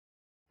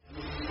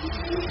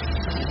Hello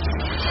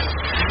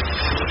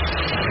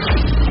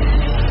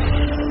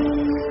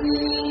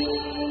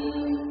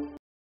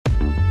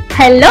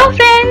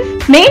friends,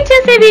 నేను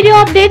చేసే video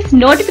updates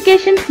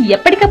notifications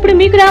ఎప్పటికప్పుడు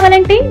మీకు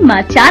రావాలంటే మా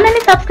ఛానల్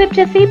ని సబ్స్క్రైబ్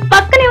చేసి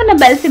పక్కనే ఉన్న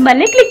బెల్ సింబల్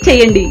ని క్లిక్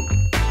చేయండి.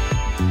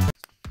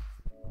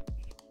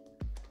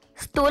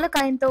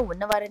 స్థూలకాయంతో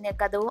ఉన్నవారినే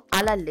కాదు,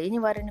 అలా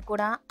లేని వారిని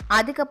కూడా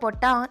అధిక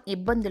పొట్ట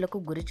ఇబ్బందులకు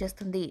గురి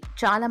చేస్తుంది.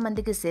 చాలా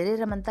మందికి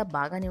శరీరం అంతా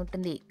బాగానే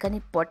ఉంటుంది, కానీ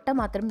పొట్ట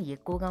మాత్రం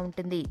ఎక్కువగా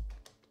ఉంటుంది.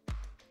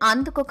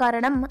 అందుకు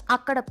కారణం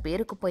అక్కడ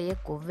పేరుకుపోయే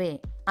కొవ్వే.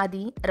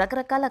 అది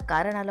రకరకాల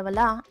కారణాల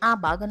వల్ల ఆ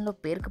భాగంలో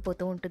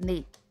పేరుకుపోతూ ఉంటుంది.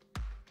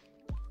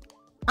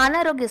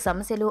 అనారోగ్య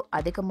సమస్యలు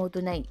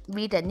అధికమవుతున్నాయి.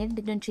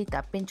 వీటన్నింటి నుంచి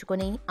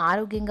తప్పించుకొని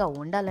ఆరోగ్యంగా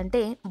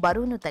ఉండాలంటే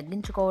బరువును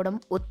తగ్గించుకోవడం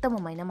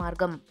ఉత్తమమైన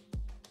మార్గం.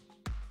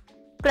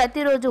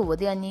 ప్రతిరోజు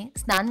ఉదయాన్నే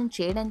స్నానం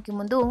చేయడానికి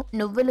ముందు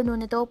నువ్వుల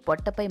నూనెతో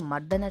పొట్టపై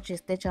మర్దన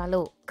చేస్తే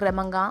చాలు,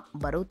 క్రమంగా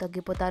బరువు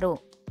తగ్గిపోతారు.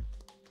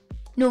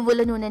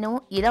 నువ్వుల నూనెను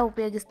ఇలా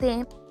ఉపయోగిస్తే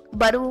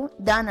బరువు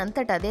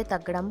దానంతటదే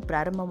తగ్గడం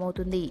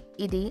ప్రారంభమవుతుంది.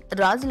 ఇది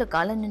రాజుల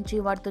కాలం నుంచి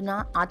వాడుతున్న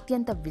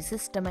అత్యంత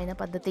విశిష్టమైన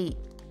పద్ధతి.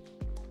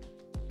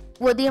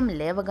 ఉదయం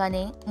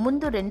లేవగానే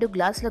ముందు 2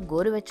 గ్లాసుల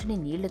గోరువెచ్చని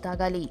నీళ్లు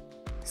తాగాలి.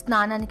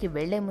 స్నానానికి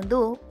వెళ్లే ముందు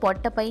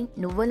పొట్టపై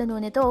నువ్వుల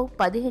నూనెతో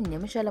 15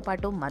 నిమిషాల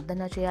పాటు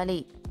మర్దన చేయాలి.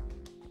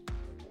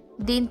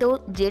 దీంతో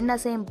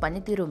జీర్ణాశయం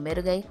పనితీరు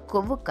మెరుగై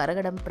కొవ్వు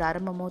కరగడం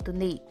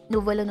ప్రారంభమవుతుంది.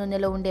 నువ్వుల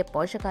నూనెలో ఉండే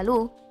పోషకాలు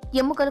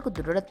ఎముకలకు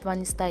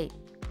దృఢత్వాన్నిస్తాయి,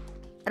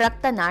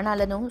 రక్త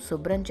నాళాలను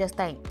శుభ్రం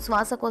చేస్తాయి,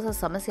 శ్వాసకోశ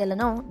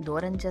సమస్యలను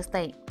దూరం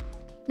చేస్తాయి.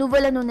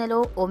 నువ్వుల నూనెలో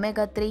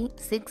ఒమేగా 3,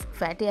 6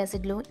 ఫ్యాటీ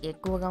యాసిడ్లు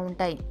ఎక్కువగా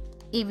ఉంటాయి.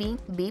 ఇవి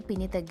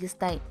బీపీని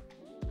తగ్గిస్తాయి.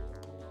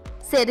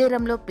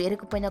 శరీరంలో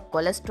పేరుకుపోయిన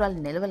కొలెస్ట్రాల్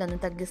నిల్వలను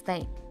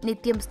తగ్గిస్తాయి.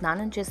 నిత్యం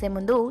స్నానం చేసే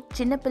ముందు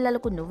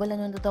చిన్నపిల్లలకు నువ్వుల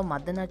నూనెతో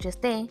మర్దన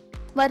చేస్తే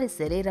వారి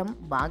శరీరం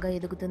బాగా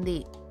ఎదుగుతుంది.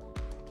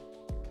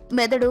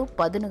 మెదడు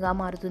పదునుగా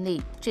మారుతుంది.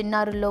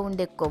 చిన్నారుల్లో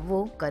ఉండే కొవ్వు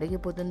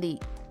కరిగిపోతుంది.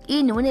 ఈ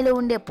నూనెలో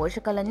ఉండే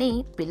పోషకాలన్నీ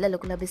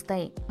పిల్లలకు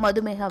లభిస్తాయి.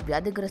 మధుమేహ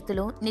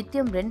వ్యాధిగ్రస్తులు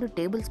నిత్యం 2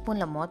 టేబుల్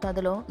స్పూన్ల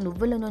మోతాదులో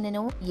నువ్వుల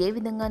నూనెను ఏ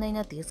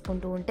విధంగానైనా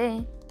తీసుకుంటూ ఉంటే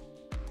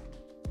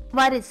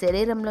వారి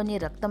శరీరంలోని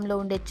రక్తంలో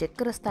ఉండే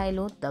చక్కెర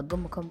స్థాయిలు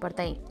తగ్గుముఖం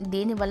పడతాయి.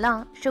 దీనివల్ల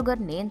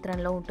షుగర్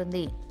నియంత్రణలో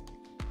ఉంటుంది.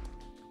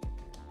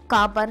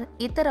 కాపర్,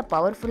 ఇతర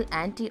పవర్ఫుల్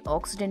యాంటీ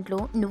ఆక్సిడెంట్లు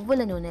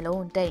నువ్వుల నూనెలో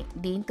ఉంటాయి.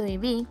 దీంతో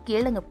ఇవి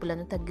కీళ్ల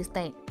నొప్పులను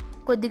తగ్గిస్తాయి.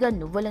 కొద్దిగా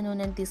నువ్వుల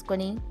నూనెను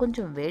తీసుకొని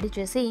కొంచెం వేడి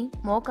చేసి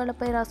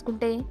మోకాళ్లపై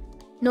రాసుకుంటే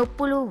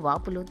నొప్పులు,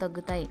 వాపులు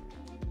తగ్గుతాయి.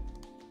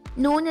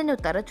 నూనెను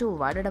తరచూ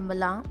వాడడం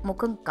వల్ల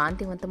ముఖం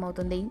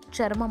కాంతివంతమవుతుంది,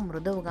 చర్మం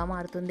మృదువుగా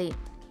మారుతుంది.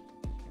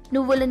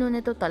 నువ్వుల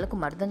నూనెతో తలకు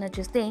మర్దన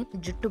చేస్తే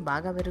జుట్టు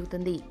బాగా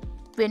పెరుగుతుంది,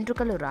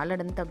 వెంట్రుకలు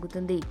రాలడం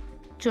తగ్గుతుంది,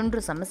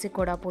 చుండ్రు సమస్య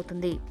కూడా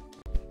పోతుంది.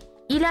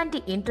 ఇలాంటి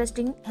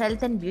interesting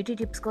health and beauty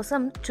tips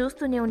కోసం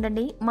చూస్తూనే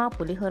ఉండండి మా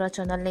పులిహోర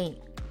ఛానల్ని.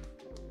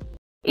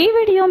 ఈ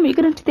వీడియో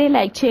మీకు నచ్చితే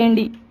లైక్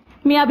చేయండి.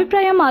 మీ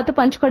అభిప్రాయం మాతో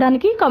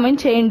పంచుకోవడానికి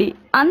కామెంట్ చేయండి.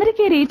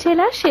 అందరికీ రీచ్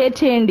అయ్యేలా షేర్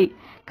చేయండి.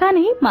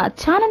 కానీ మా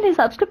ఛానల్ని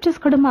సబ్స్క్రైబ్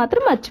చేసుకోవడం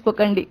మాత్రం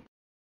మర్చిపోకండి.